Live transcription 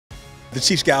The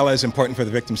Chief's Gala is important for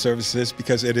the Victim Services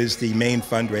because it is the main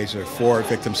fundraiser for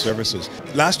Victim Services.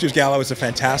 Last year's gala was a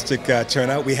fantastic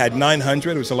turnout. We had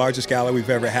 900. It was the largest gala we've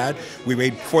ever had. We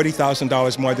raised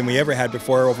 $40,000 more than we ever had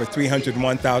before, over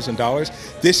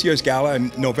 $301,000. This year's gala,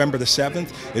 on November the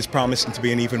 7th, is promising to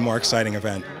be an even more exciting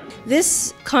event.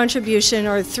 This contribution,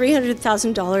 or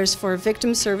 $300,000 for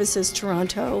Victim Services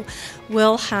Toronto,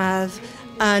 will have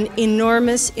an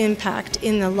enormous impact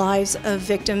in the lives of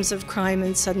victims of crime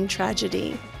and sudden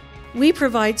tragedy. We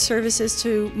provide services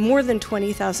to more than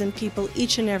 20,000 people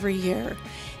each and every year.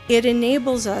 It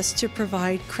enables us to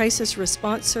provide crisis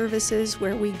response services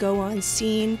where we go on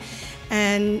scene,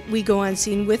 and we go on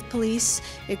scene with police.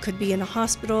 It could be in a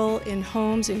hospital, in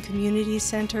homes, in community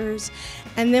centers.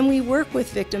 And then we work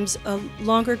with victims a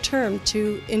longer term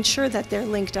to ensure that they're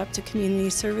linked up to community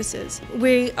services.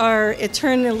 We are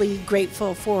eternally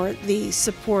grateful for the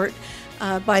support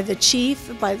by the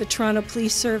Chief, by the Toronto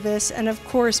Police Service, and of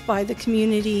course by the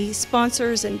community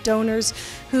sponsors and donors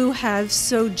who have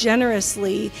so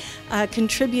generously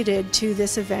contributed to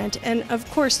this event, and of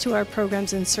course to our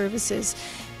programs and services.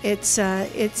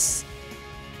 It's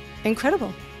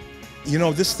incredible. You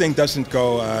know, this thing doesn't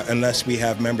go unless we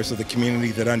have members of the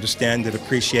community that understand and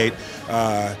appreciate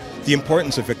the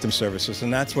importance of victim services,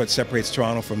 and that's what separates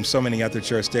Toronto from so many other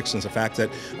jurisdictions, the fact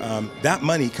that that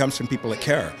money comes from people that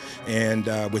care, and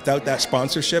without that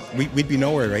sponsorship, we'd be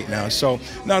nowhere right now. So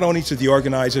not only to the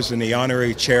organizers and the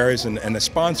honorary chairs and the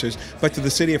sponsors, but to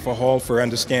the city as a whole for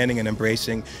understanding and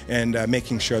embracing and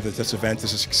making sure that this event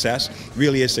is a success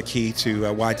really is the key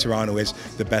to why Toronto is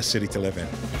the best city to live in.